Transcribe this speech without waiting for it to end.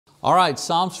All right,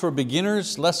 Psalms for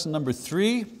Beginners, lesson number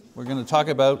 3. We're going to talk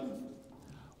about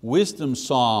wisdom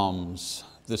psalms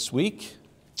this week.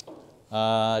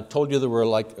 I told you there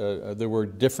were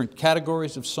different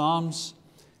categories of psalms.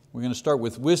 We're going to start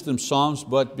with wisdom psalms,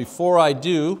 but before I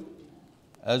do,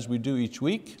 as we do each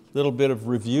week, a little bit of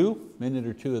review, a minute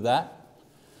or two of that.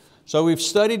 So we've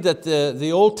studied that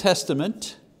the Old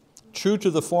Testament, true to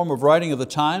the form of writing of the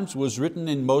times, was written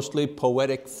in mostly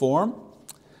poetic form.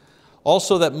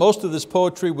 Also that most of this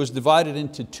poetry was divided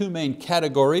into two main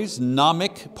categories: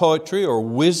 gnomic poetry or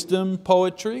wisdom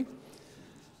poetry.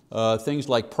 Things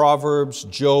like Proverbs,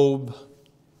 Job,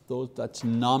 that's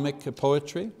gnomic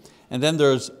poetry. And then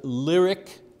there's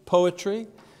lyric poetry,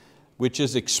 which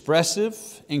is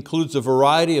expressive, includes a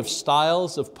variety of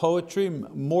styles of poetry,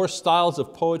 more styles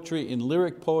of poetry in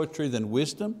lyric poetry than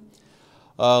wisdom.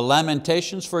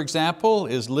 Lamentations, for example,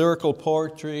 is lyrical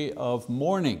poetry of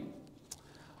mourning.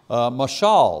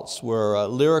 Mashals were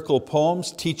lyrical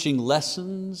poems teaching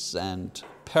lessons and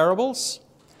parables.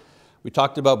 We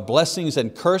talked about blessings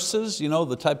and curses,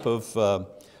 the type of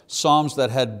psalms that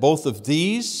had both of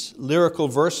these, lyrical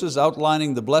verses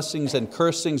outlining the blessings and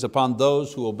cursings upon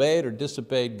those who obeyed or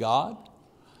disobeyed God.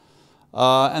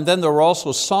 And then there were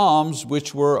also psalms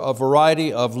which were a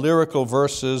variety of lyrical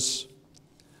verses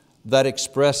that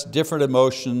expressed different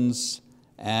emotions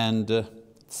and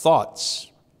thoughts.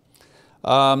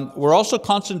 We're also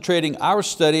concentrating our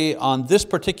study on this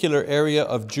particular area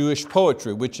of Jewish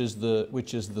poetry, which is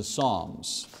the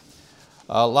Psalms.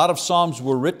 A lot of Psalms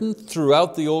were written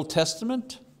throughout the Old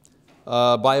Testament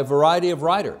by a variety of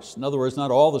writers. In other words, not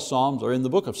all the Psalms are in the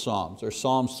book of Psalms. There are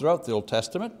Psalms throughout the Old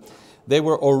Testament. They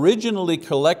were originally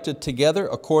collected together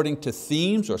according to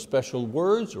themes or special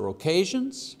words or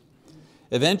occasions.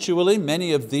 Eventually,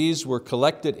 many of these were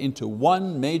collected into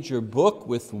one major book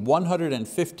with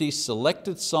 150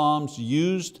 selected psalms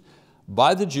used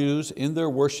by the Jews in their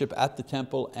worship at the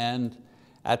temple and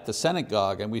at the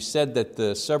synagogue. And we said that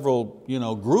the several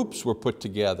groups were put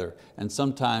together, and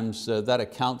sometimes that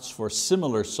accounts for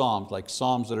similar psalms, like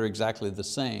psalms that are exactly the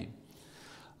same,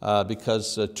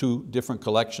 because two different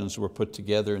collections were put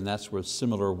together, and that's where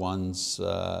similar ones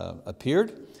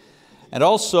appeared. And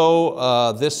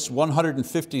also this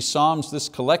 150 Psalms, this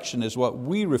collection is what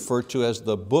we refer to as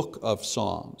the Book of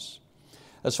Psalms.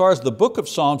 As far as the Book of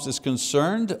Psalms is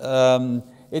concerned,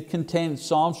 it contains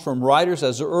Psalms from writers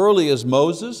as early as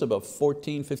Moses, about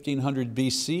 1500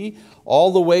 BC,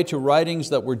 all the way to writings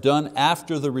that were done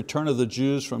after the return of the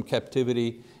Jews from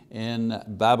captivity in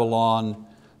Babylon,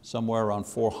 somewhere around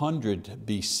 400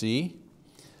 BC.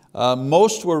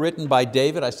 Most were written by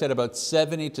David. I said about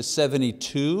 70 to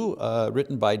 72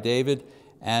 written by David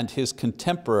and his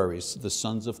contemporaries. The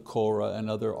sons of Korah and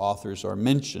other authors are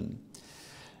mentioned.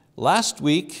 Last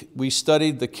week we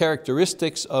studied the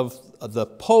characteristics of the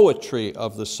poetry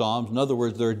of the Psalms. In other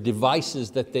words, there are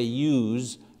devices that they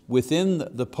use within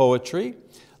the poetry,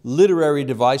 literary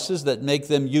devices that make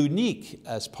them unique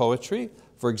as poetry.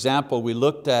 For example, we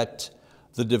looked at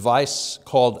the device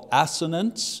called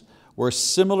assonance, where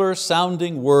similar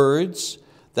sounding words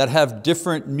that have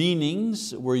different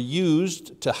meanings were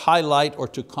used to highlight or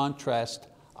to contrast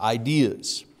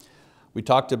ideas. We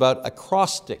talked about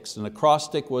acrostics. An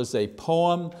acrostic was a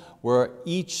poem where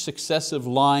each successive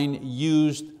line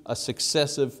used a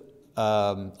successive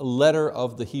letter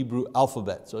of the Hebrew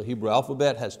alphabet. So the Hebrew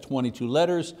alphabet has 22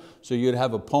 letters, so you'd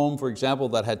have a poem, for example,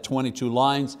 that had 22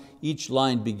 lines. Each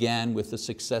line began with a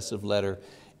successive letter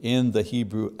in the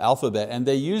Hebrew alphabet. And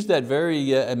they used that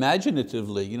very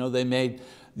imaginatively. They made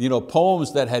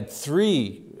poems that had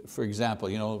three, for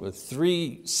example, with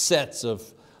 3 sets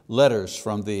of letters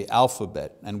from the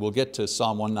alphabet. And we'll get to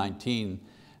Psalm 119,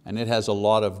 and it has a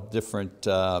lot of different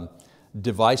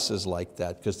devices like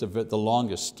that, because they're the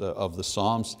longest of the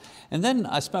Psalms. And then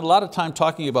I spent a lot of time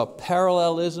talking about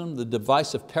parallelism, the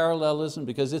device of parallelism,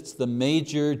 because it's the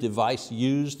major device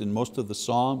used in most of the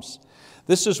Psalms.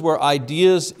 This is where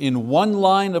ideas in one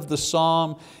line of the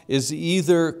psalm is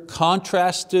either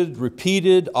contrasted,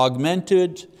 repeated,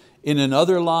 augmented in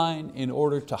another line in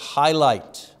order to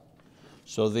highlight.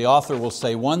 So the author will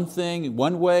say one thing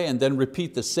one way and then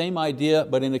repeat the same idea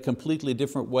but in a completely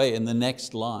different way in the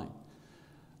next line.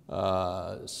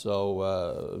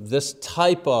 This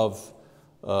type of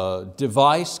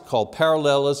device called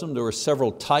parallelism, there were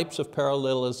several types of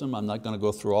parallelism. I'm not going to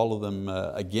go through all of them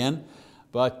again.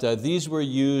 But these were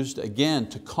used, again,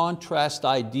 to contrast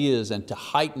ideas and to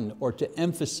heighten or to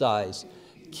emphasize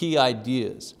key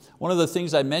ideas. One of the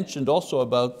things I mentioned also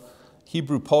about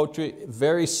Hebrew poetry,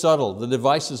 very subtle. The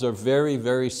devices are very,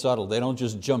 very subtle. They don't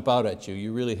just jump out at you.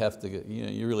 You really have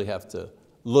to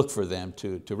look for them,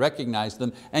 to recognize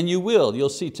them, and you will. You'll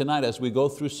see tonight as we go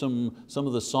through some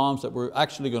of the Psalms that we're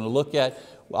actually going to look at,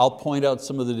 I'll point out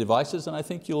some of the devices and I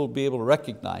think you'll be able to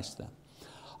recognize them.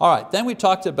 All right, then we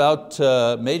talked about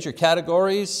major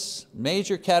categories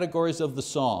of the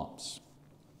Psalms.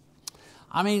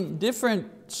 I mean,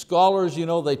 different scholars,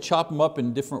 they chop them up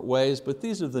in different ways, but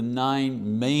these are the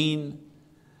 9 main.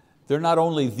 They're not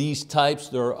only these types,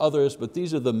 there are others, but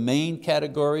these are the main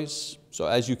categories. So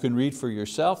as you can read for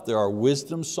yourself, there are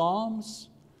wisdom psalms,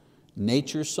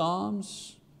 nature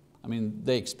psalms. I mean,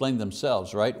 they explain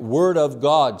themselves, right? Word of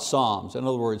God psalms. In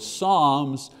other words,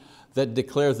 psalms that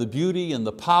declare the beauty and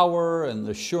the power and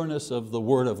the sureness of the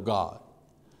word of God.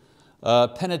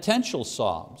 Penitential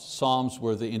psalms, psalms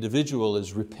where the individual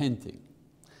is repenting.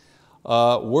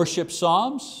 Worship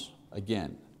psalms,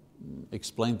 again,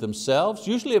 explain themselves,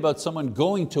 usually about someone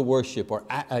going to worship or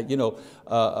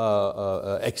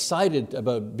excited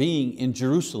about being in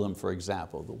Jerusalem, for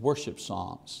example, the worship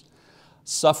psalms.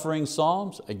 Suffering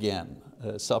psalms, again,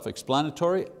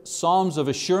 self-explanatory. Psalms of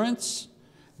assurance,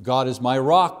 God is my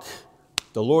rock,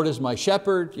 the Lord is my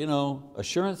shepherd,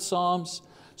 assurance psalms.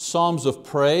 Psalms of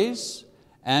praise,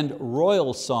 and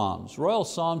royal psalms. Royal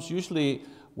psalms usually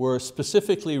were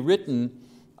specifically written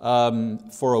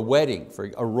for a wedding,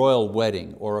 for a royal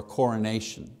wedding or a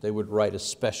coronation. They would write a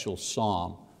special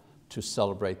psalm to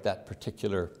celebrate that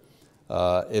particular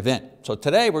event. So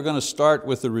today we're going to start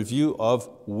with a review of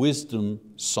wisdom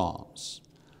psalms.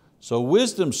 So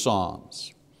wisdom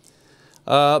psalms.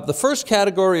 The first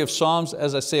category of psalms,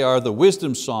 as I say, are the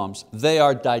wisdom psalms. They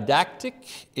are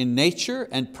didactic in nature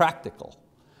and practical.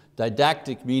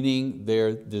 Didactic meaning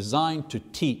they're designed to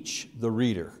teach the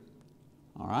reader.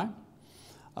 All right?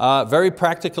 Very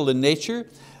practical in nature.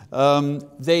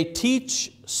 They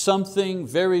teach something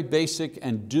very basic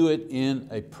and do it in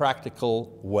a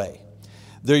practical way.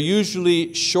 They're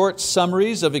usually short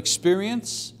summaries of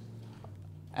experience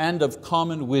and of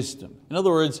common wisdom. In other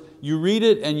words, you read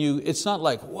it and it's not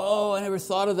like, whoa, I never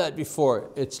thought of that before.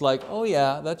 It's like, oh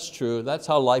yeah, that's true, that's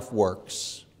how life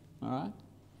works. All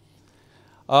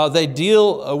right? They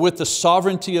deal with the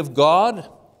sovereignty of God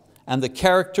and the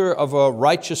character of a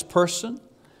righteous person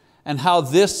and how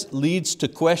this leads to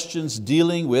questions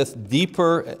dealing with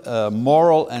deeper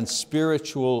moral and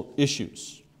spiritual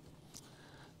issues.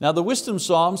 Now the wisdom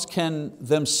psalms can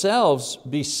themselves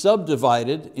be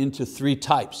subdivided into 3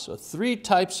 types. So 3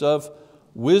 types of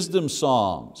wisdom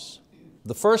psalms.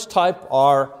 The first type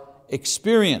are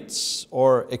experience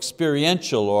or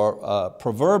experiential or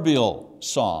proverbial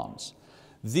psalms.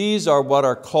 These are what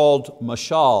are called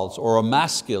mashals or a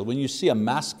maskil. When you see a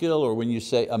maskil or when you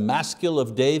say a maskil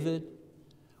of David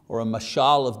or a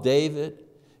mashal of David,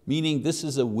 meaning this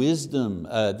is a wisdom,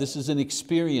 this is an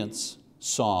experience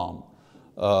psalm.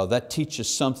 That teaches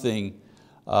something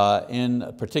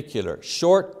in particular.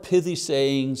 Short, pithy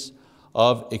sayings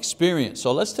of experience.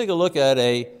 So let's take a look at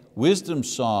a wisdom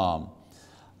psalm.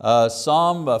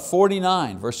 Psalm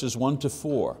 49, verses 1 to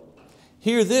 4.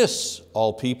 Hear this,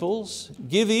 all peoples,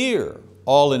 give ear,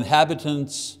 all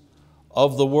inhabitants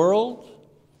of the world,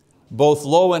 both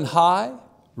low and high,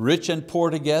 rich and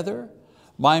poor together.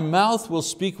 My mouth will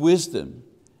speak wisdom,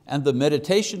 and the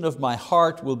meditation of my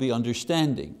heart will be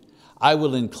understanding. I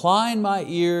will incline my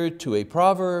ear to a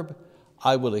proverb.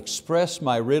 I will express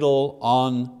my riddle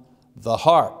on the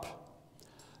harp.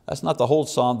 That's not the whole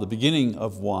psalm, the beginning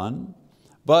of one,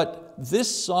 but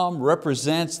this psalm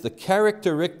represents the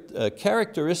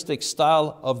characteristic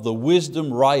style of the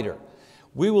wisdom writer.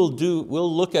 We'll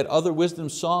look at other wisdom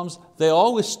psalms. They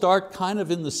always start kind of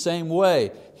in the same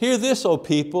way. Hear this, O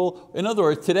people. In other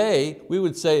words, today we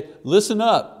would say, listen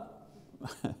up.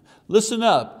 Listen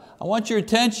up. I want your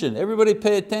attention. Everybody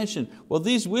pay attention. Well,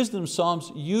 these wisdom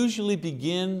psalms usually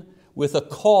begin with a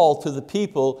call to the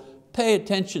people, pay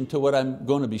attention to what I'm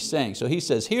going to be saying. So he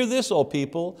says, hear this, all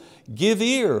people, give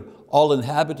ear, all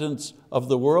inhabitants of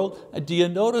the world. Do you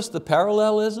notice the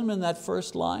parallelism in that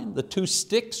first line? The 2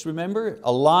 sticks, remember?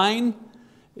 A line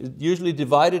is usually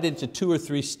divided into 2 or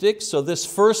 3 sticks. So this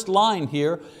first line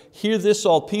here, hear this,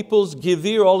 all peoples, give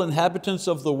ear, all inhabitants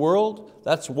of the world.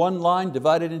 That's one line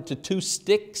divided into 2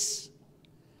 sticks.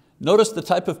 Notice the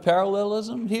type of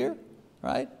parallelism here,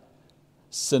 right?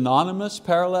 Synonymous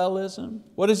parallelism.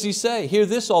 What does he say? Hear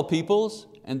this, all peoples.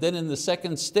 And then in the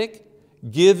second stick,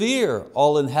 give ear,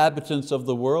 all inhabitants of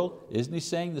the world. Isn't he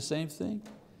saying the same thing?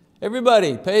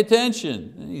 Everybody, pay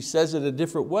attention. And he says it a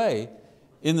different way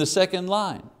in the second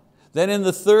line. Then in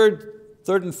the third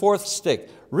and fourth stick,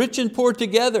 rich and poor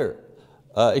together.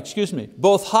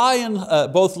 Both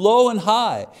low and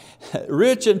high,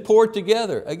 rich and poor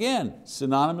together. Again,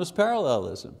 synonymous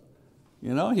parallelism.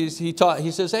 You know, he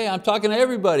says, hey, I'm talking to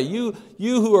everybody, you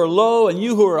who are low and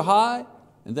you who are high.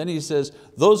 And then he says,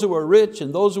 those who are rich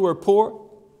and those who are poor,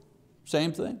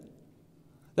 same thing.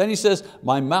 Then he says,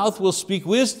 my mouth will speak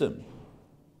wisdom.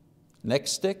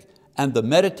 Next stick, and the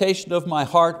meditation of my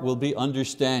heart will be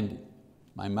understanding.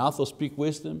 My mouth will speak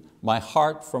wisdom, my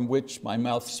heart from which my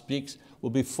mouth speaks will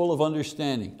be full of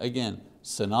understanding. Again,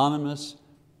 synonymous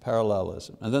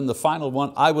parallelism. And then the final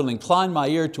one, I will incline my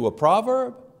ear to a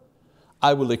proverb,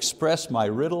 I will express my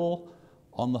riddle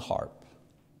on the harp.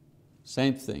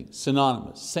 Same thing,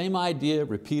 synonymous, same idea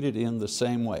repeated in the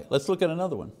same way. Let's look at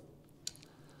another one.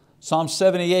 Psalm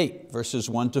 78, verses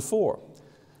 1-4.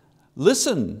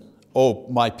 Listen, O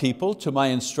my people, to my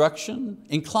instruction.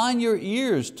 Incline your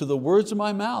ears to the words of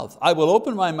my mouth. I will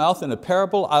open my mouth in a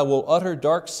parable. I will utter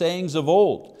dark sayings of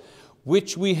old,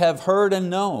 which we have heard and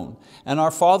known, and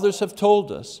our fathers have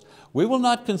told us. We will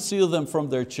not conceal them from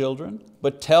their children,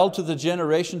 but tell to the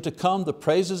generation to come the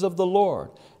praises of the Lord,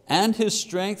 and His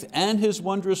strength and His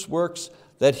wondrous works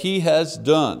that He has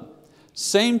done.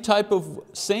 Same type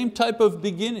of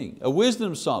beginning, a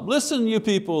wisdom psalm. Listen, you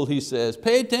people, he says,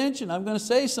 pay attention, I'm going to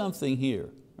say something here.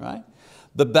 Right?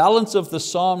 The balance of the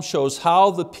psalm shows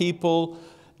how the people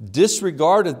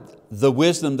disregarded the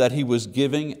wisdom that he was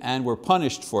giving and were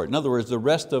punished for it. In other words, the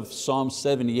rest of Psalm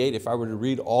 78, if I were to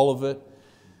read all of it,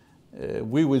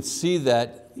 we would see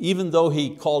that even though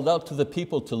he called out to the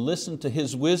people to listen to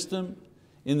his wisdom,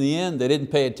 in the end they didn't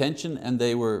pay attention and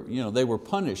they were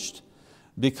punished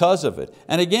because of it.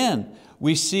 And again,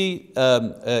 we see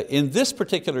in this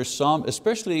particular psalm,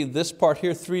 especially this part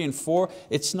here, 3 and 4,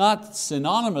 it's not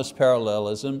synonymous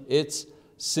parallelism, it's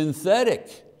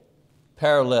synthetic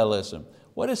parallelism.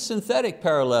 What is synthetic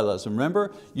parallelism?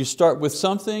 Remember, you start with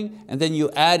something and then you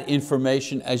add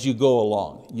information as you go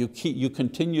along. You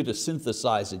continue to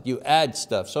synthesize it, you add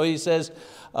stuff. So he says,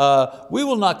 we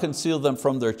will not conceal them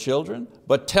from their children,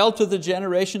 but tell to the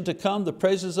generation to come the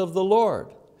praises of the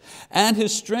Lord, and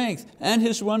His strength and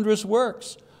His wondrous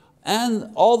works,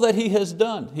 and all that He has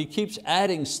done. He keeps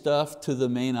adding stuff to the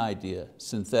main idea,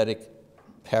 synthetic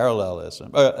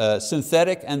parallelism,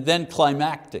 synthetic and then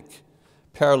climactic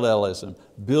parallelism,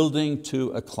 building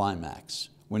to a climax.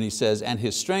 When he says, and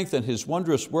His strength and His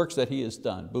wondrous works that He has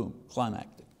done, boom,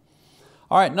 climactic.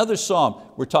 All right, another psalm,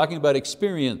 we're talking about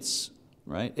experience,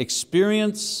 right?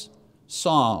 Experience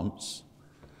psalms.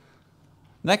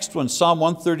 Next one, Psalm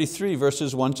 133,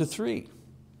 verses 1-3.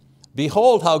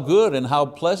 Behold how good and how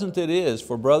pleasant it is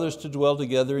for brothers to dwell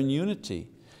together in unity.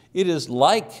 It is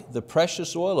like the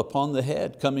precious oil upon the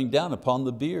head, coming down upon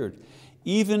the beard,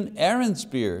 even Aaron's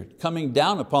beard coming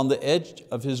down upon the edge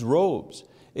of his robes.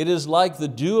 It is like the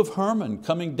dew of Hermon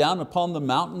coming down upon the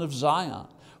mountain of Zion.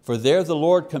 For there the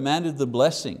Lord commanded the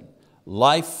blessing,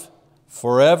 life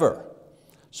forever.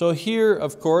 So here,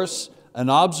 of course, an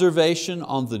observation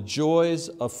on the joys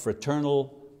of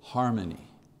fraternal harmony.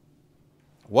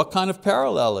 What kind of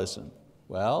parallelism?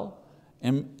 Well,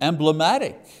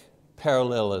 emblematic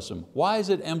parallelism. Why is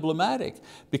it emblematic?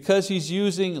 Because he's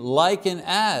using like and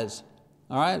as.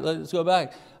 All right, let's go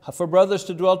back. For brothers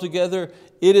to dwell together,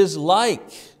 it is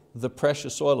like the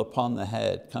precious oil upon the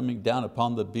head, coming down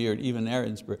upon the beard, even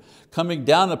Aaron's beard, coming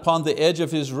down upon the edge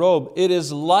of his robe. It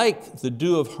is like the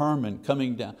dew of Hermon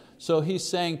coming down. So he's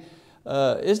saying,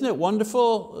 isn't it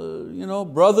wonderful,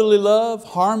 brotherly love,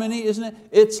 harmony, isn't it?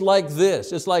 It's like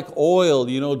this, it's like oil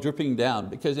dripping down,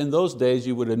 because in those days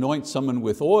you would anoint someone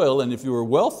with oil, and if you were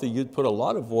wealthy you'd put a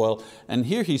lot of oil, and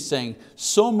here he's saying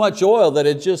so much oil that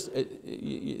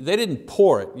they didn't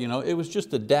pour it, it was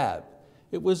just a dab.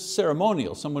 It was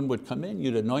ceremonial. Someone would come in,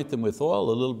 you'd anoint them with oil,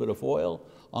 a little bit of oil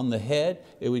on the head,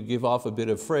 it would give off a bit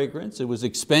of fragrance. It was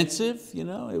expensive,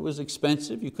 it was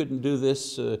expensive, you couldn't do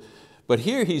this. But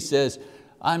here he says,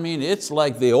 it's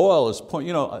like the oil is,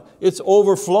 it's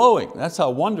overflowing. That's how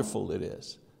wonderful it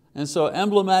is. And so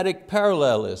emblematic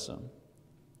parallelism,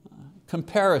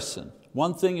 comparison.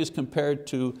 One thing is compared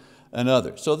to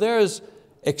another. So there's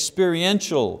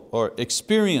experiential or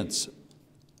experience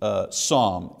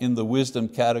psalm in the wisdom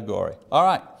category. All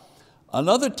right,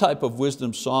 another type of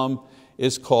wisdom psalm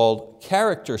is called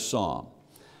character psalm.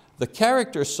 The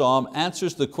character psalm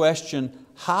answers the question,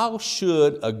 how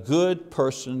should a good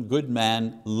person, good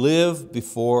man, live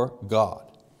before God?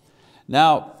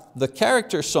 Now, the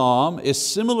character psalm is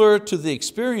similar to the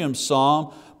experience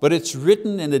psalm, but it's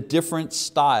written in a different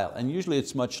style, and usually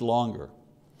it's much longer.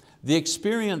 The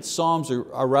experience psalms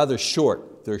are rather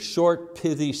short. They're short,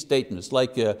 pithy statements,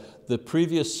 like the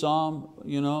previous psalm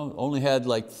only had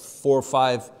like four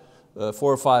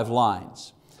or five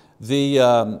lines.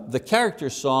 The character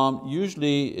psalm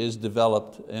usually is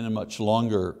developed in a much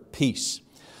longer piece.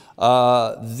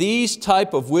 These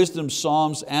type of wisdom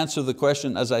psalms answer the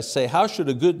question, as I say, how should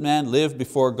a good man live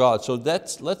before God? So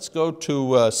let's go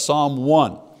to Psalm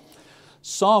 1.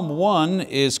 Psalm 1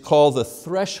 is called the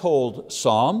threshold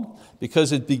psalm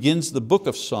because it begins the book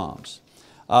of Psalms.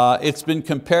 It's been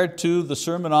compared to the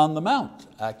Sermon on the Mount,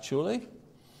 actually.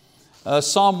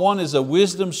 Psalm 1 is a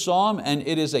wisdom psalm, and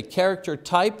it is a character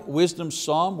type wisdom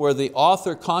psalm where the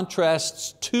author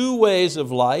contrasts two ways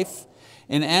of life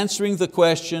in answering the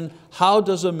question, how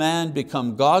does a man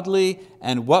become godly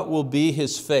and what will be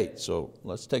his fate? So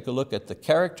let's take a look at the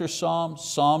character psalm,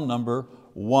 Psalm number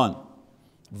 1.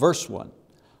 Verse 1,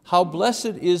 how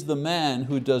blessed is the man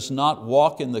who does not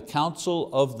walk in the counsel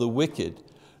of the wicked,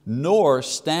 nor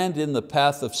stand in the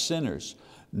path of sinners,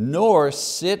 nor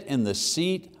sit in the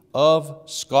seat of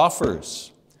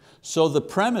scoffers. So the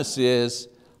premise is,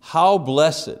 how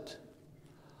blessed.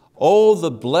 Oh, the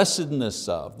blessedness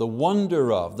of, the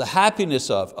wonder of, the happiness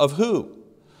of who?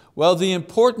 Well, the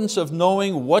importance of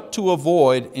knowing what to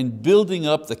avoid in building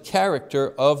up the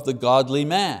character of the godly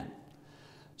man.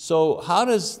 So how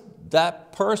does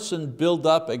that person build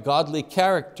up a godly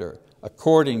character?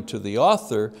 According to the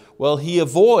author, well, he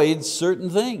avoids certain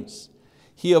things.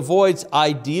 He avoids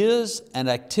ideas and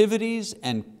activities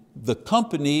and the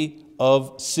company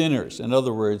of sinners. In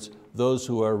other words, those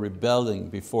who are rebelling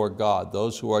before God,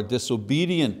 those who are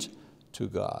disobedient to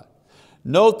God.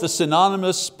 Note the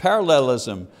synonymous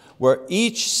parallelism where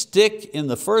each stick in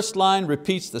the first line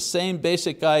repeats the same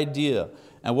basic idea.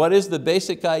 And what is the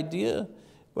basic idea?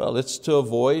 Well, it's to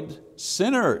avoid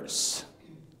sinners.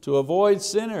 To avoid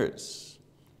sinners.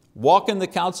 Walk in the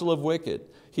counsel of wicked.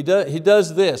 He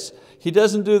does this. He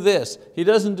doesn't do this. He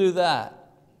doesn't do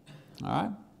that. All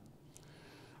right?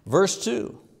 Verse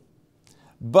 2.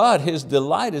 But his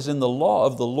delight is in the law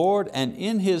of the Lord, and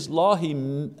in His law he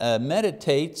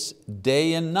meditates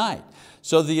day and night.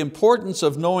 So the importance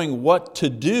of knowing what to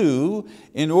do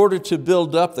in order to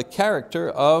build up the character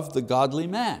of the godly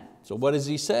man. So what does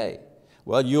he say?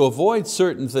 Well, you avoid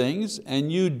certain things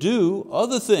and you do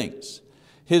other things.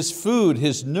 His food,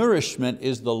 his nourishment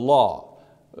is the law.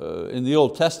 In the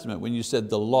Old Testament, when you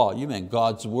said the law, you meant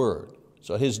God's word.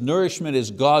 So his nourishment is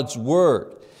God's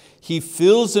word. He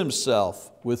fills himself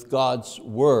with God's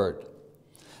word.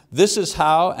 This is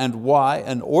how and why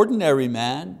an ordinary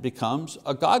man becomes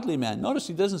a godly man. Notice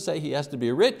he doesn't say he has to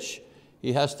be rich,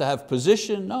 he has to have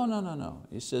position. No.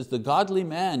 He says the godly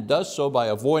man does so by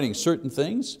avoiding certain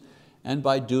things and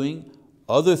by doing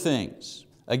other things.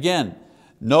 Again,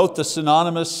 note the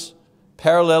synonymous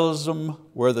parallelism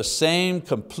where the same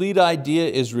complete idea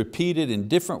is repeated in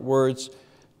different words,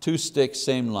 two sticks,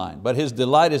 same line. But his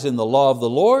delight is in the law of the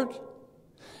Lord,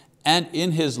 and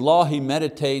in His law he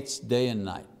meditates day and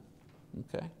night.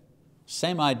 Okay?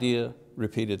 Same idea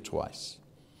repeated twice.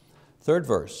 Third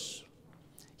verse,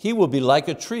 he will be like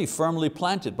a tree firmly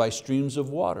planted by streams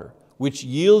of water, which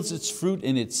yields its fruit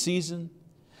in its season,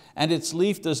 and its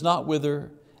leaf does not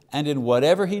wither, and in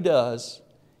whatever he does,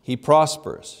 he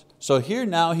prospers. So here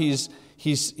now he's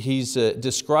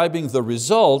describing the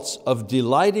results of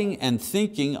delighting and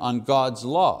thinking on God's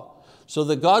law. So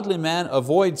the godly man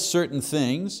avoids certain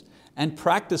things and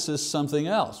practices something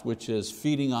else, which is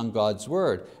feeding on God's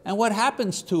word. And what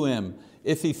happens to him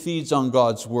if he feeds on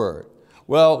God's word?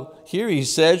 Well, here he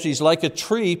says he's like a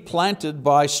tree planted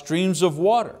by streams of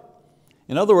water.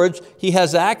 In other words, he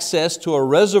has access to a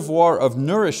reservoir of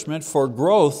nourishment for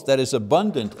growth that is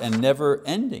abundant and never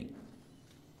ending.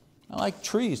 Like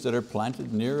trees that are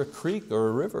planted near a creek or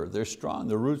a river. They're strong,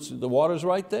 the roots, the water's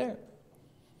right there.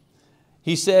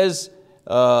 He says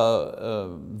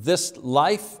this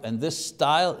life and this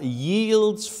style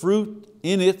yields fruit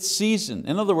in its season.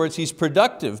 In other words, he's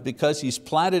productive because he's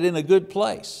planted in a good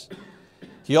place.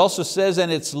 He also says,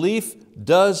 and its leaf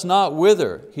does not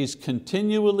wither. He's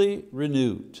continually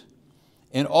renewed.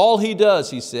 In all he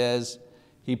does, he says,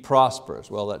 he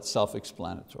prospers. Well, that's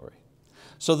self-explanatory.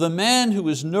 So the man who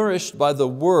is nourished by the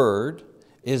word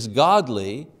is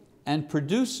godly and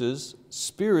produces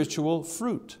spiritual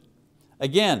fruit.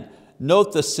 Again,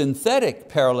 note the synthetic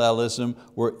parallelism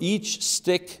where each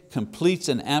stick completes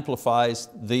and amplifies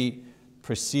the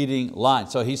preceding line.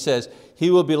 So he says, he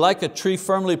will be like a tree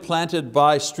firmly planted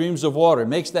by streams of water.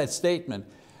 Makes that statement.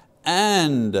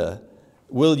 And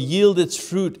will yield its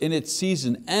fruit in its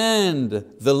season, and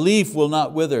the leaf will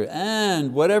not wither,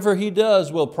 and whatever he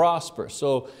does will prosper.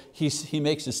 So he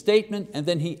makes a statement and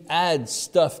then he adds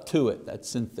stuff to it. That's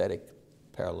synthetic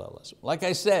parallelism. Like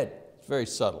I said, it's very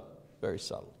subtle, very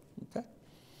subtle. Okay?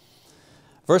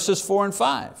 Verses 4 and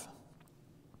 5.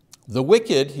 The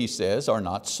wicked, he says, are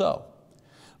not so,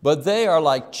 But they are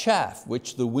like chaff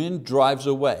which the wind drives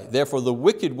away. Therefore the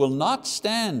wicked will not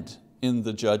stand in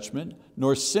the judgment,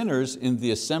 nor sinners in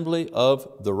the assembly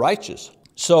of the righteous.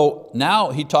 So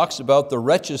now he talks about the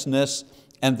wretchedness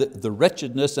and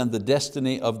the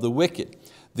destiny of the wicked.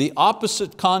 The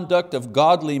opposite conduct of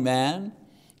godly man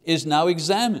is now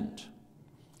examined.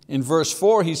 In verse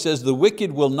 4 he says, the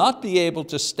wicked will not be able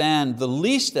to stand the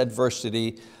least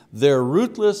adversity. They're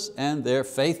rootless and they're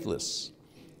faithless.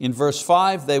 In verse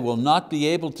 5, they will not be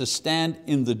able to stand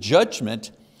in the judgment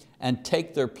and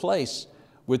take their place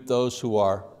with those who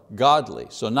are godly.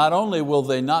 So not only will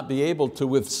they not be able to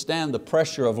withstand the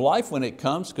pressure of life when it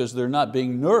comes, because they're not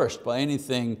being nourished by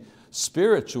anything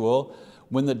spiritual,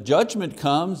 when the judgment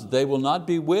comes, they will not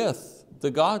be with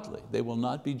the godly. They will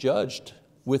not be judged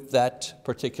with that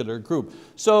particular group.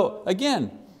 So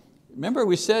again, remember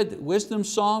we said wisdom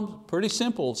psalms, pretty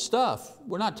simple stuff.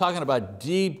 We're not talking about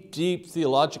deep, deep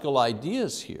theological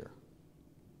ideas here.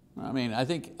 I mean, I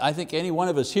think any one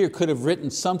of us here could have written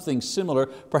something similar,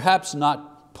 perhaps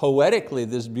not poetically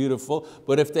this beautiful,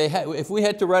 but if we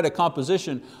had to write a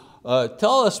composition,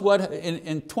 tell us what,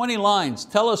 in 20 lines,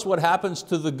 tell us what happens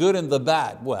to the good and the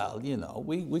bad. Well,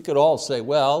 we could all say,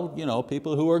 well,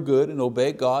 people who are good and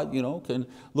obey God can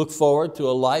look forward to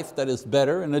a life that is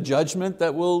better and a judgment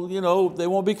that will, they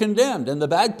won't be condemned. And the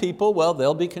bad people, well,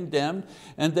 they'll be condemned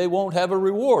and they won't have a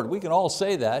reward. We can all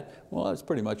say that. Well, that's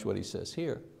pretty much what he says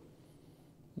here.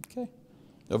 Okay.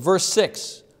 Now, verse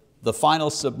 6, the final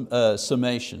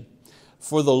summation.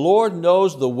 For the Lord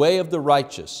knows the way of the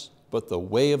righteous, but the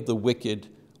way of the wicked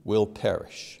will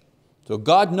perish. So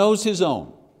God knows His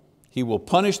own. He will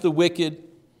punish the wicked,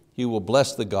 He will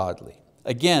bless the godly.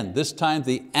 Again, this time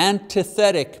the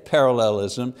antithetic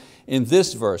parallelism in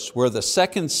this verse, where the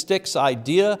second stick's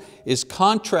idea is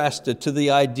contrasted to the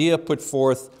idea put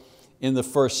forth in the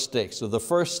first stick. So the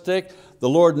first stick, the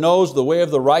Lord knows the way of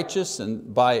the righteous,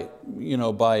 and by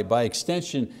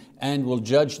extension, and will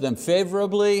judge them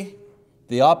favorably.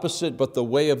 The opposite, but the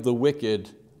way of the wicked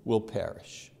will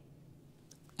perish.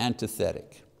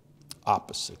 Antithetic,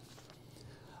 opposite.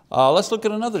 Let's look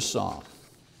at another psalm.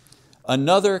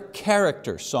 Another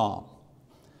character psalm.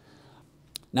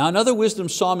 Now another wisdom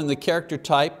psalm in the character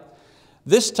type.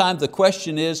 This time the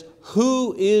question is,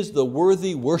 who is the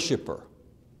worthy worshiper?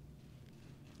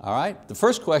 All right, the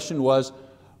first question was,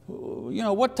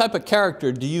 what type of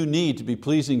character do you need to be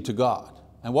pleasing to God?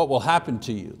 And what will happen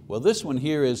to you? Well, this one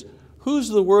here is, who's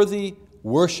the worthy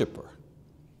worshiper?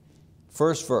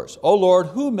 First verse, O Lord,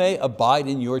 who may abide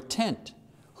in your tent?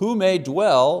 Who may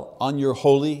dwell on your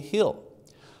holy hill?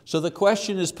 So the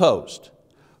question is posed,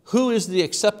 who is the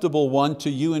acceptable one to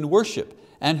you in worship?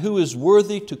 And who is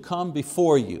worthy to come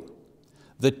before you?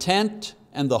 The tent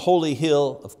and the holy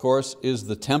hill, of course, is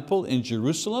the temple in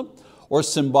Jerusalem, or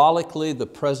symbolically the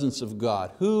presence of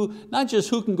God. Who, not just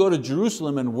who can go to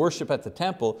Jerusalem and worship at the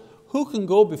temple, who can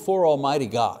go before Almighty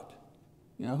God?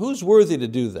 Who's worthy to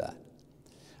do that?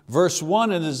 Verse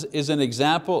 1 is an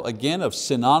example, again, of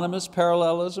synonymous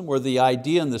parallelism, where the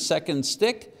idea in the second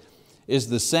stick is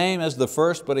the same as the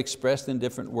first, but expressed in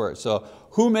different words. So,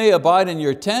 who may abide in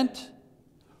your tent?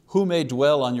 Who may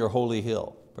dwell on your holy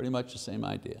hill? Pretty much the same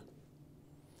idea.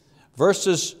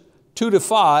 Verses 2 to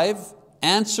 5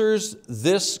 answers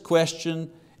this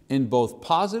question in both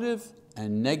positive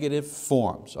and negative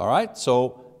forms. All right,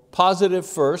 so positive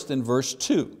first in verse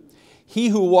 2. He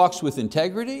who walks with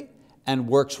integrity and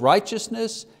works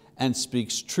righteousness and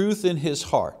speaks truth in his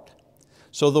heart.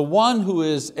 So the one who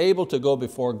is able to go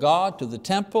before God to the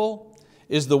temple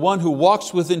is the one who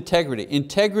walks with integrity.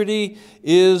 Integrity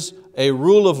is a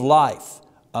rule of life,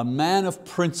 a man of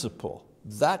principle.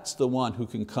 That's the one who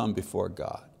can come before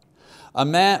God. A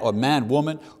man, or man,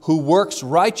 woman, who works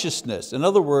righteousness. In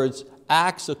other words,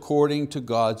 acts according to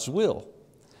God's will.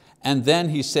 And then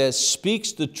he says,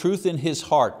 speaks the truth in his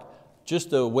heart.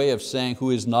 Just a way of saying who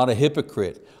is not a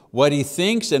hypocrite. What he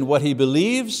thinks and what he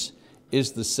believes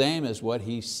is the same as what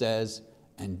he says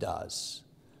and does.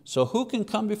 So who can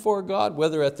come before God,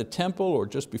 whether at the temple or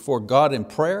just before God in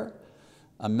prayer?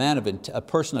 A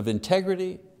person of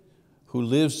integrity, who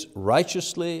lives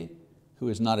righteously, who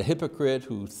is not a hypocrite,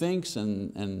 who thinks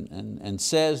and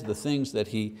says the things that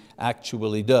he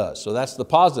actually does. So that's the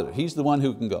positive. He's the one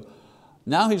who can go.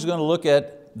 Now he's going to look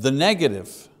at the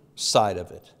negative side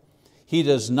of it. He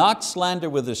does not slander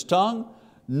with his tongue,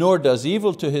 nor does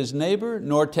evil to his neighbor,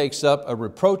 nor takes up a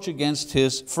reproach against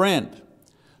his friend.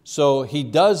 So he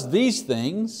does these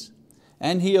things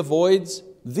and he avoids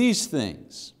these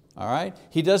things. All right?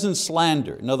 He doesn't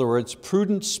slander. In other words,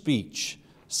 prudent speech,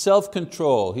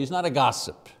 self-control. He's not a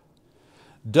gossip.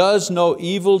 Does no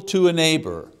evil to a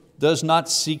neighbor. does not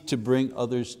seek to bring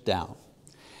others down,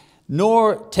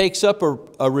 nor takes up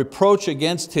a reproach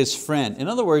against his friend. In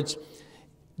other words,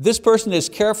 this person is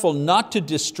careful not to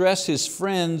distress his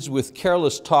friends with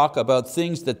careless talk about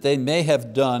things that they may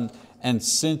have done and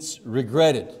since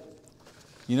regretted.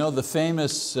 You know the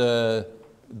famous, the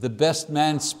best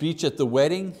man speech at the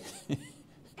wedding?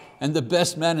 And the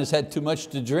best man has had too much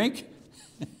to drink?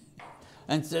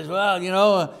 And says,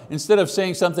 well, instead of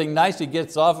saying something nice, he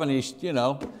gets off and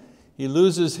he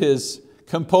loses his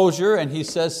composure and he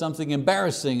says something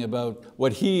embarrassing about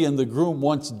what he and the groom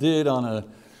once did on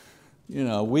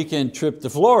a weekend trip to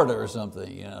Florida or something.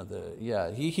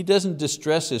 He doesn't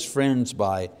distress his friends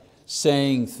by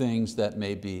saying things that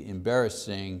may be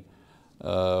embarrassing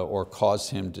or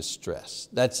cause him distress.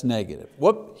 That's negative.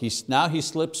 Now he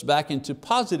slips back into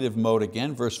positive mode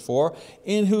again, verse 4,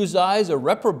 in whose eyes a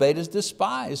reprobate is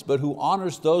despised, but who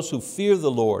honors those who fear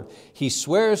the Lord. He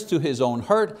swears to his own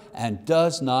hurt and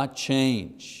does not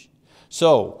change.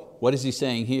 So, what is he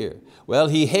saying here? Well,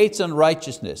 he hates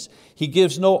unrighteousness. He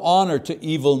gives no honor to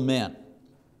evil men.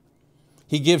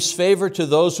 He gives favor to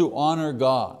those who honor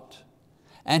God.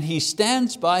 And he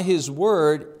stands by his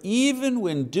word even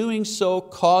when doing so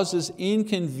causes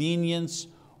inconvenience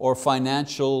or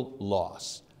financial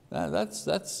loss.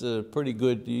 That's pretty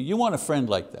good. You want a friend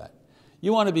like that.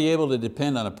 You want to be able to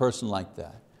depend on a person like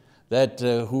that,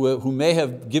 who may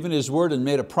have given his word and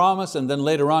made a promise and then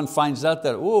later on finds out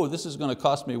that, oh, this is going to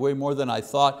cost me way more than I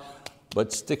thought,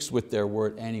 but sticks with their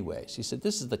word anyways. He said,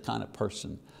 this is the kind of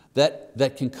person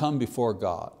that can come before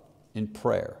God in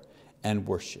prayer and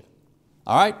worship.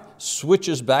 All right,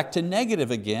 switches back to negative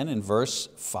again in verse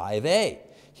 5a.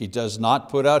 He does not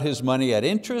put out his money at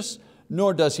interest,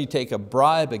 nor does he take a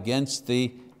bribe against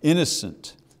the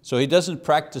innocent. So he doesn't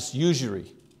practice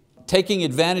usury. Taking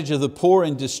advantage of the poor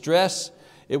in distress,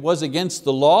 it was against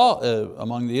the law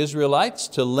among the Israelites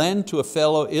to lend to a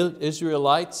fellow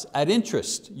Israelites at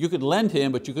interest. You could lend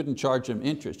him, but you couldn't charge him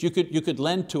interest. You could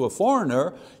lend to a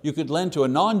foreigner, you could lend to a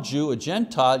non-Jew, a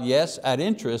Gentile, yes, at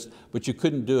interest, but you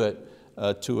couldn't do it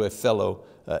to a fellow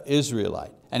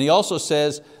Israelite. And he also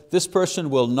says, this person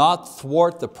will not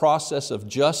thwart the process of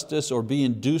justice or be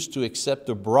induced to accept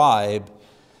a bribe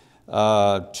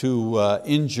to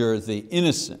injure the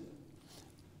innocent.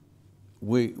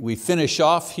 We finish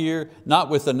off here, not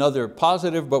with another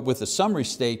positive, but with a summary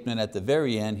statement at the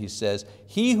very end. He says,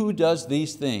 he who does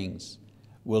these things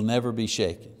will never be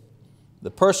shaken. The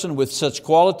person with such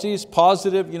qualities,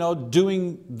 positive,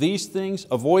 doing these things,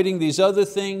 avoiding these other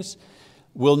things,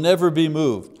 will never be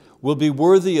moved, will be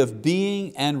worthy of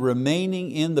being and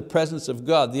remaining in the presence of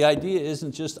God. The idea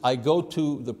isn't just I go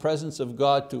to the presence of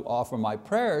God to offer my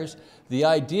prayers. The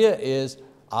idea is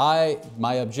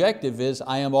my objective is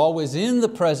I am always in the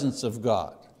presence of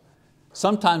God.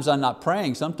 Sometimes I'm not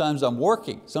praying, sometimes I'm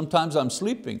working, sometimes I'm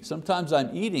sleeping, sometimes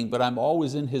I'm eating, but I'm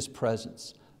always in His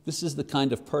presence. This is the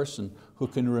kind of person who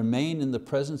can remain in the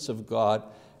presence of God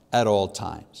at all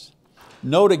times.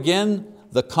 Note again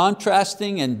the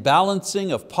contrasting and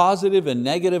balancing of positive and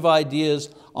negative ideas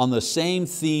on the same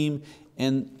theme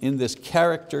in this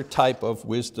character type of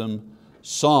wisdom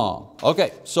psalm.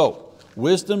 Okay, so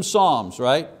wisdom psalms,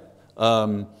 right?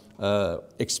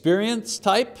 Experience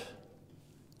type,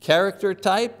 character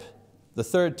type, the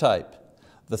third type.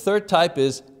 The third type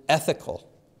is ethical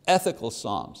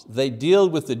psalms. They deal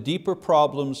with the deeper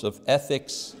problems of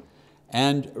ethics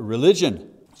and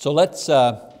religion. So let's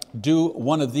do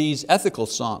one of these ethical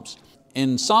psalms.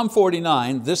 In Psalm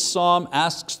 49, this psalm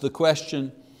asks the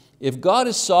question, if God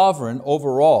is sovereign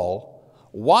over all,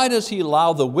 why does He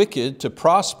allow the wicked to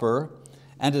prosper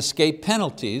and escape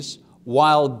penalties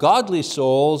while godly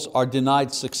souls are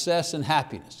denied success and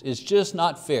happiness? It's just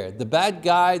not fair. The bad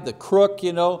guy, the crook,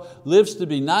 lives to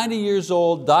be 90 years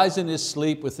old, dies in his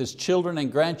sleep with his children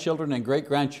and grandchildren and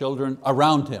great-grandchildren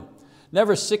around him.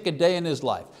 Never sick a day in his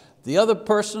life. The other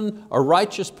person, a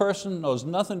righteous person, knows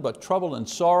nothing but trouble and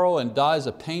sorrow and dies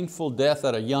a painful death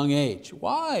at a young age.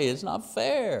 Why? It's not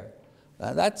fair.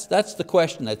 That's the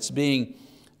question that's being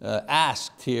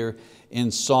asked here in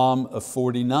Psalm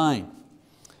 49.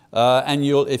 And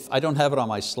I don't have it on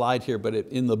my slide here, but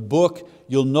in the book,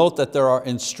 you'll note that there are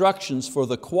instructions for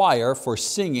the choir for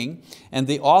singing, and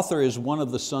the author is one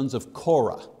of the sons of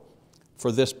Korah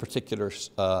for this particular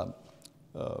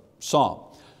psalm.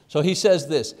 So he says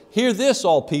this, hear this,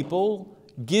 all people,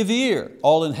 give ear,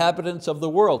 all inhabitants of the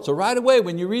world. So right away,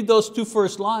 when you read those two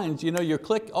first lines, you're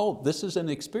clicking, oh, this is an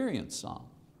experience psalm.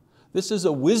 This is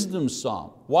a wisdom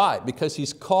psalm. Why? Because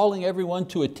he's calling everyone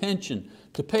to attention,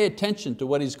 to pay attention to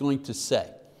what he's going to say.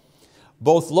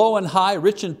 both low and high,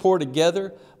 rich and poor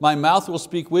together. My mouth will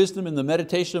speak wisdom, and the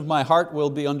meditation of my heart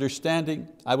will be understanding.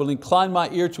 I will incline my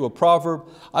ear to a proverb.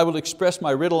 I will express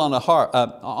my riddle on the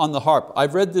harp.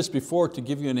 I've read this before to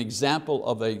give you an example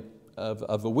of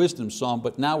a wisdom psalm,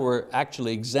 but now we're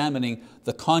actually examining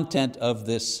the content of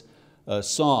this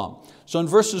psalm. So in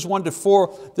verses 1 to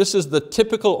 4, this is the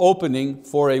typical opening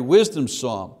for a wisdom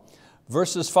psalm.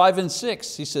 Verses 5 and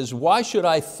 6, he says, why should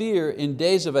I fear in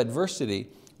days of adversity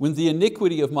when the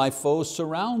iniquity of my foes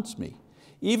surrounds me?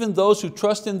 Even those who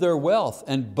trust in their wealth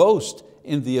and boast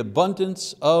in the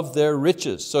abundance of their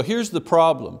riches. So here's the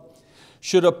problem.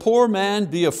 Should a poor man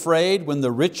be afraid when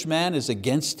the rich man is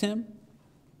against him?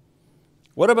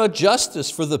 What about justice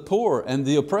for the poor and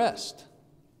the oppressed?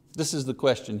 This is the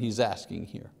question he's asking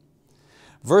here.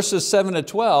 Verses 7 to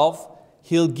 12,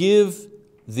 he'll give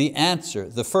the answer,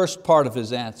 the first part of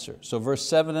his answer. So verse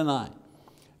 7 and 9.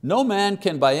 No man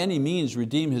can by any means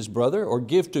redeem his brother or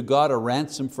give to God a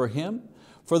ransom for him,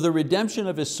 for the redemption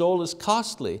of his soul is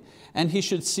costly, and he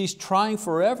should cease trying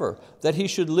forever, that he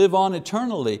should live on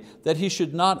eternally, that he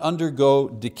should not undergo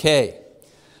decay.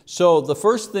 So the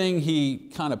first thing he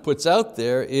kind of puts out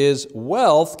there is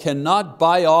wealth cannot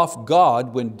buy off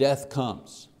God when death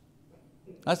comes.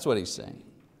 That's what he's saying.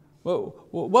 Well,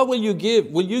 what will you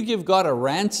give? Will you give God a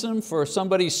ransom for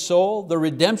somebody's soul? The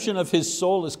redemption of his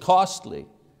soul is costly.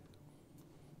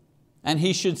 And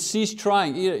he should cease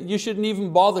trying. You shouldn't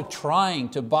even bother trying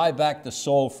to buy back the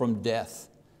soul from death.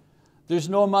 There's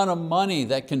no amount of money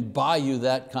that can buy you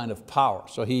that kind of power.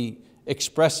 So he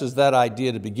expresses that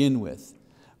idea to begin with.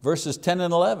 Verses 10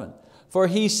 and 11. For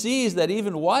he sees that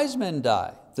even wise men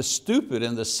die, the stupid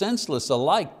and the senseless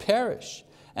alike perish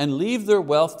and leave their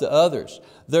wealth to others.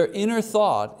 Their inner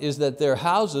thought is that their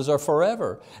houses are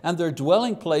forever and their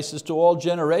dwelling places to all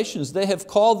generations. They have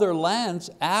called their lands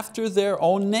after their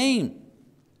own name.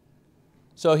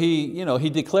 So he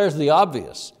declares the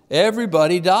obvious.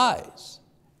 Everybody dies.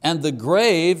 And the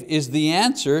grave is the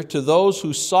answer to those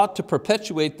who sought to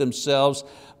perpetuate themselves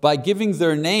by giving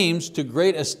their names to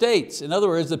great estates. In other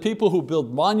words, the people who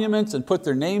build monuments and put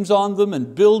their names on them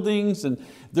and buildings and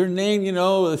their name,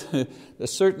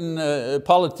 certain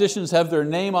politicians have their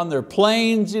name on their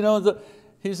planes.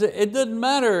 He said, it doesn't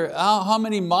matter how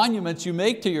many monuments you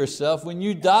make to yourself. When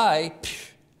you die,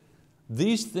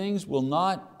 these things will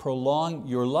not prolong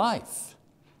your life.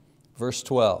 Verse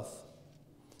 12.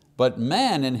 But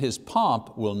man in his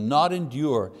pomp will not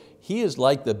endure. He is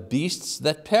like the beasts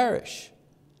that perish.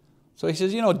 So he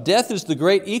says, death is the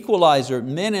great equalizer.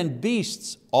 Men and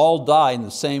beasts all die in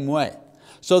the same way.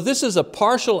 So this is a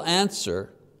partial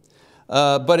answer,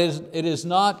 but it is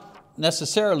not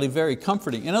necessarily very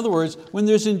comforting. In other words, when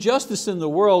there's injustice in the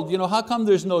world, how come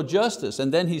there's no justice?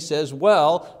 And then he says,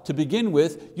 well, to begin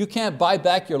with, you can't buy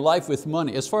back your life with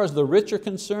money. As far as the rich are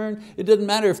concerned, it doesn't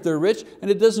matter if they're rich,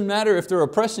 and it doesn't matter if they're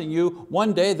oppressing you.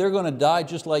 One day they're going to die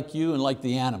just like you and like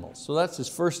the animals. So that's his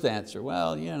first answer.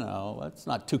 Well, that's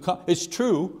not too, it's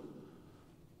true,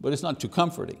 but it's not too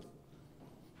comforting.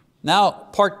 Now,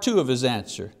 part 2 of his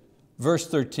answer, verse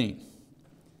 13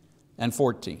 and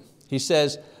 14. He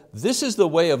says, this is the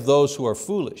way of those who are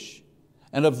foolish,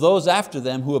 and of those after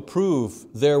them who approve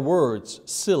their words,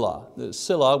 Silla.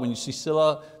 Silla, when you see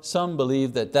Silla, some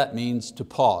believe that means to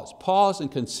pause. Pause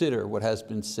and consider what has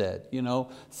been said.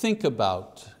 Think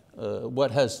about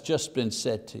what has just been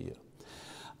said to you.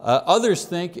 Others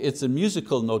think it's a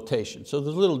musical notation. So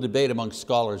there's a little debate among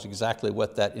scholars exactly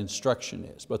what that instruction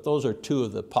is, but those are 2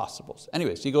 of the possibles.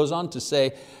 Anyways, he goes on to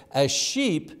say, as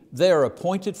sheep they are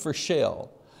appointed for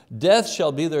Sheol. Death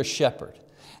shall be their shepherd,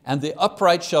 and the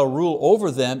upright shall rule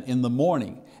over them in the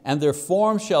morning, and their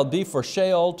form shall be for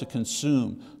Sheol to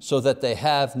consume, so that they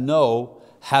have no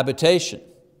habitation.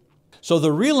 So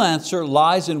the real answer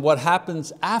lies in what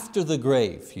happens after the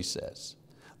grave, he says.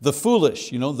 The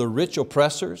foolish, the rich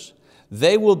oppressors,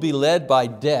 they will be led by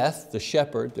death, the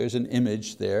shepherd, there's an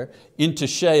image there, into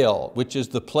Sheol, which is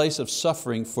the place of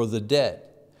suffering for the dead.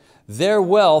 Their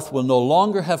wealth will no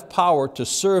longer have power to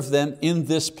serve them in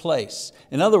this place.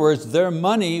 In other words, their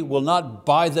money will not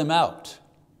buy them out.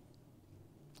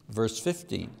 Verse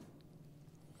 15.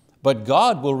 But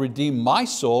God will redeem my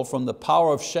soul from the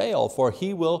power of Sheol, for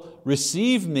he will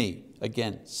receive me.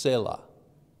 Again, Selah.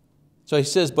 So he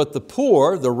says, but the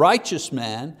poor, the righteous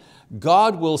man,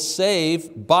 God will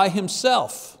save by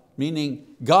himself, meaning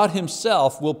God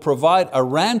himself will provide a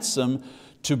ransom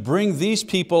to bring these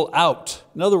people out.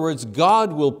 In other words,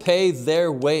 God will pay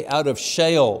their way out of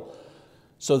Sheol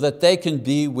so that they can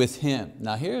be with Him.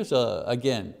 Now here's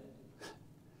again,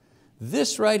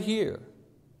 this right here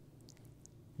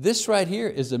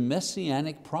is a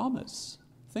messianic promise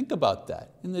Think about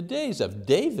that. In the days of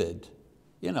David,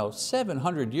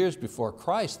 700 years before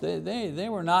Christ, they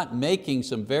were not making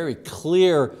some very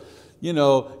clear,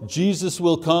 Jesus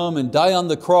will come and die on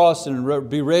the cross and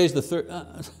be raised the third.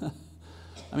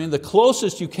 I mean, the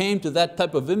closest you came to that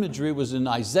type of imagery was in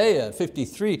Isaiah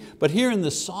 53. But here in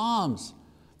the Psalms,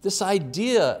 this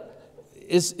idea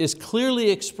is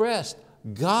clearly expressed.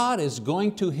 God is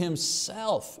going to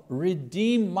Himself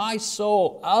redeem my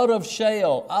soul out of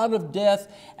Sheol, out of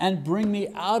death, and bring me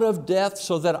out of death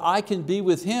so that I can be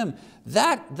with Him.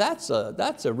 That's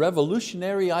a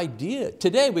revolutionary idea.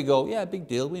 Today we go, yeah, big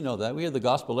deal, we know that. We hear the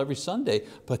gospel every Sunday,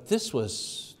 but this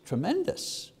was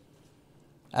tremendous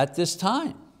at this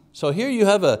time. So here you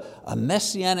have a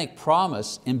messianic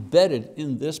promise embedded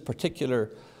in this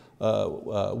particular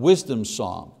wisdom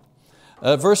psalm.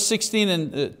 Verse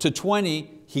 16 to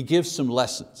 20, he gives some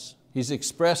lessons. He's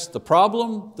expressed the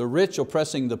problem, the rich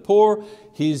oppressing the poor.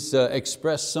 He's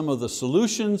expressed some of the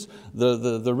solutions.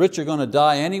 The rich are going to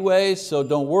die anyway, so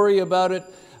don't worry about it.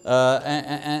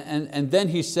 And then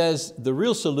he says the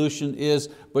real solution is,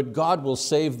 but God will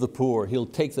save the poor. He'll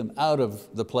take them out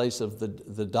of the place of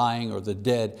the dying or the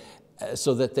dead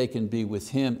so that they can be with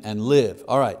Him and live.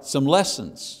 All right, some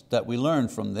lessons that we learn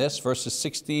from this. Verses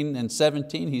 16 and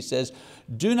 17, he says,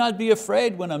 do not be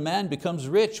afraid when a man becomes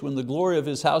rich, when the glory of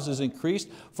his house is increased,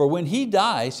 for when he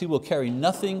dies, he will carry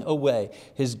nothing away.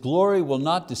 His glory will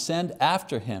not descend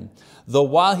after him. Though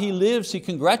while he lives, he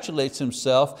congratulates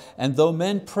himself, and though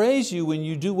men praise you when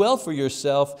you do well for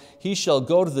yourself, he shall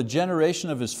go to the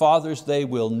generation of his fathers. They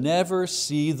will never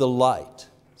see the light.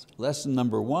 Lesson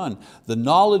number 1, the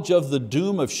knowledge of the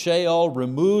doom of Sheol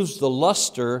removes the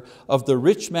luster of the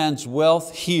rich man's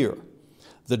wealth here.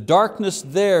 The darkness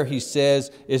there, he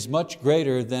says, is much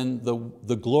greater than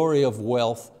the glory of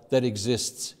wealth that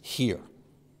exists here.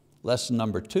 Lesson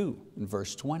number 2 in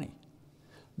verse 20.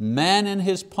 Man in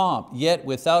his pomp, yet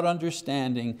without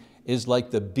understanding, is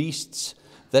like the beasts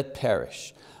that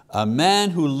perish. A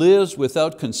man who lives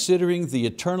without considering the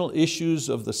eternal issues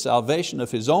of the salvation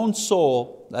of his own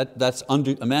soul, that's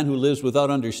a man who lives without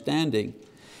understanding,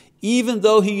 even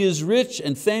though he is rich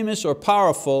and famous or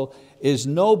powerful, is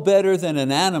no better than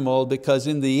an animal, because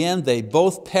in the end they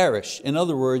both perish. In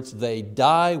other words, they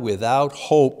die without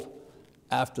hope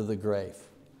after the grave.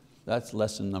 That's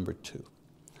lesson number 2.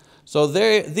 So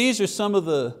these are some of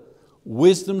the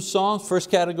wisdom psalms. First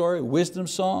category, wisdom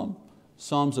psalm.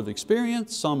 Psalms of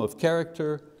experience, psalm of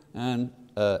character, and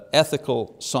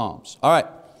ethical psalms. All right,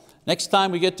 next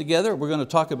time we get together, we're going to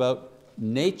talk about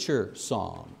nature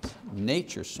psalms.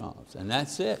 Nature psalms, and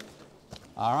that's it.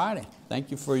 All righty,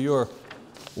 thank you for your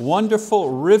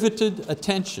wonderful, riveted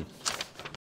attention.